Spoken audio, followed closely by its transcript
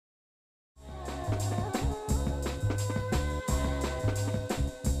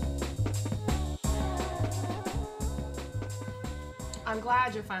I'm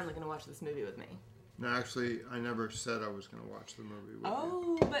glad you're finally going to watch this movie with me. No, actually, I never said I was going to watch the movie with you.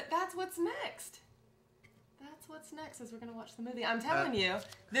 Oh, but that's what's next. That's what's next is we're going to watch the movie. I'm telling you,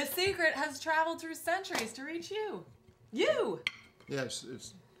 this secret has traveled through centuries to reach you. You! Yes,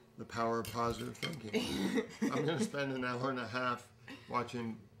 it's the power of positive thinking. I'm going to spend an hour and a half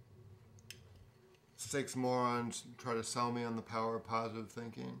watching 6 morons try to sell me on the power of positive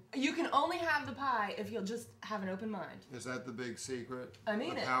thinking. You can only have the pie if you'll just have an open mind. Is that the big secret? I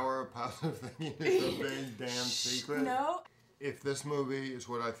mean the it. power of positive thinking is the big damn secret? No. If this movie is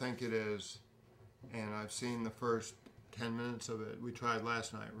what I think it is, and I've seen the first 10 minutes of it, we tried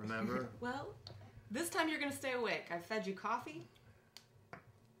last night, remember? Well, this time you're going to stay awake. I fed you coffee.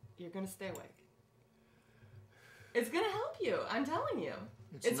 You're going to stay awake. It's going to help you. I'm telling you.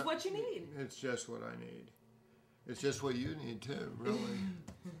 It's what you need. It's just what I need. It's just what you need too, really.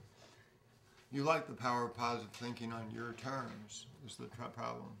 You like the power of positive thinking on your terms, is the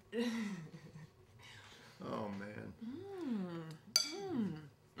problem. Oh, man.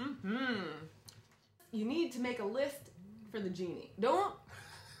 You need to make a list for the genie. Don't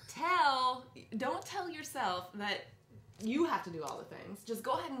tell yourself that you have to do all the things. Just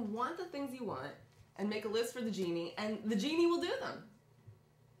go ahead and want the things you want and make a list for the genie, and the genie will do them.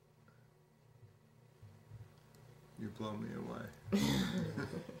 You blow me away.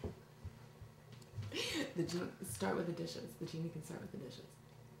 The genie, start with the dishes. The genie can start with the dishes.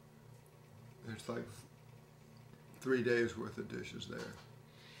 There's like 3 days worth of dishes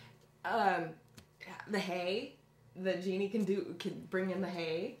there. The hay. The genie can bring in the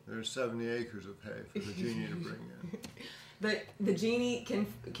hay. There's 70 acres of hay for the genie to bring in. The genie can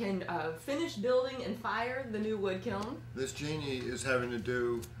finish building and fire the new wood kiln. This genie is having to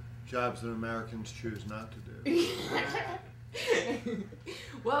do jobs that Americans choose not to do.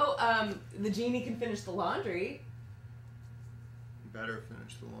 Well, the genie can finish the laundry. Better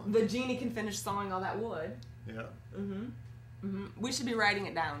finish the laundry. The genie can finish sawing all that wood. Yeah. We should be writing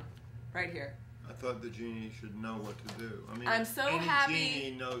it down, right here. I thought the genie should know what to do. I mean, I'm so any happy.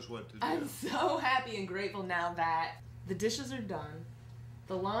 genie knows what to do. I'm so happy and grateful now that the dishes are done,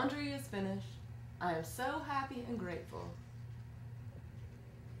 the laundry is finished. I am so happy and grateful.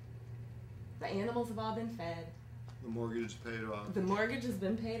 The animals have all been fed. The mortgage is paid off. The mortgage has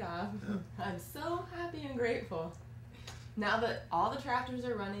been paid off. Yeah. I'm so happy and grateful. Now that all the tractors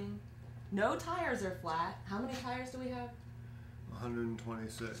are running, no tires are flat. How many tires do we have?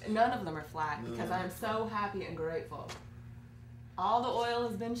 126. None of them are flat because No. I'm so happy and grateful. All the oil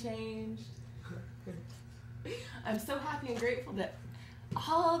has been changed. I'm so happy and grateful that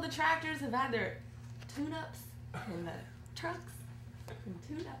all the tractors have had their tune-ups and the trucks and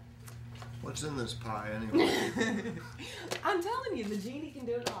tune-ups. What's in this pie anyway? I'm telling you, the genie can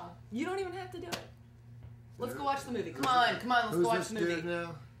do it all. You don't even have to do it. Let's go watch the movie. Come Who's on, this- come on, let's go watch the Who's this movie. dude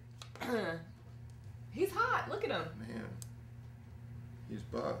now? He's hot. Look at him. Man, he's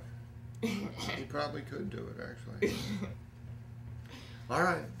buff. He probably could do it, actually. All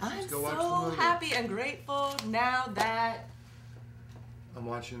right, I'm let's go watch the so movie. happy and grateful now that... I'm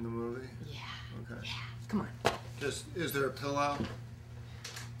watching the movie? Yeah. Okay. Yeah. Come on. Just, is there a pillow?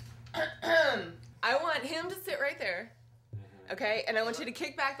 I want him to sit right there. Okay? And I want you to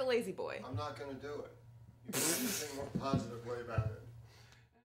kick back the lazy boy. I'm not going to do it. You can think more positive way about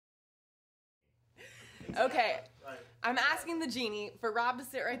it. Okay. Right. I'm asking the genie for Rob to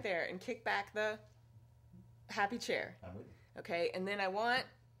sit right there and kick back the happy chair. Okay? And then I want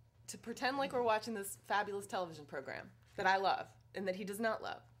to pretend like we're watching this fabulous television program that I love and that he does not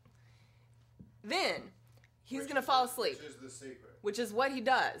love. Then he's going to fall asleep. Which is the secret. Which is what he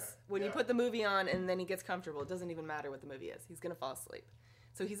does when you Yeah. put the movie on and then he gets comfortable. It doesn't even matter what the movie is. He's going to fall asleep.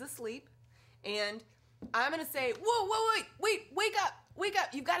 So he's asleep, and I'm going to say, whoa, wake up. Wake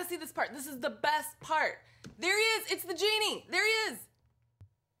up. You've got to see this part. This is the best part. There he is. It's the genie. There he is.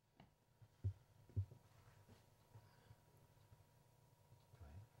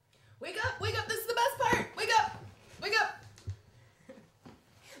 Wake up. This is the best part. Wake up.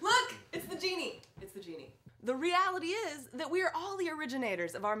 Look, it's the genie. The reality is that we are all the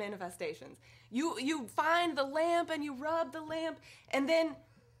originators of our manifestations. You find the lamp and you rub the lamp and then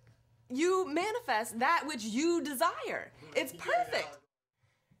you manifest that which you desire. It's perfect.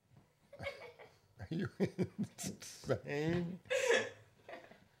 Are you insane?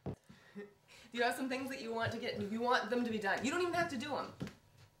 Do you have some things that you want to get, you want them to be done? You don't even have to do them.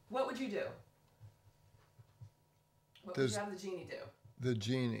 What would you do? What would you have the genie do? The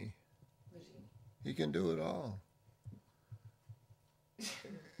genie. The genie. He can do it all.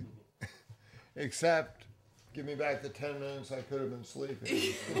 Except, give me back the 10 minutes I could have been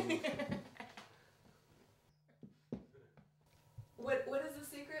sleeping.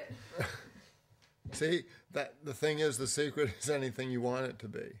 See, that the thing is, the secret is anything you want it to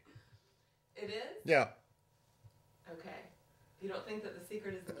be. It is? Yeah. Okay. You don't think that the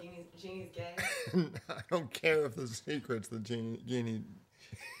secret is the genie's gay? I don't care if the secret's the genie.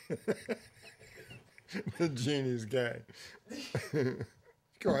 The genie's gay.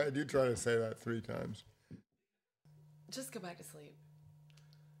 Go ahead, you try to say that 3 times. Just go back to sleep.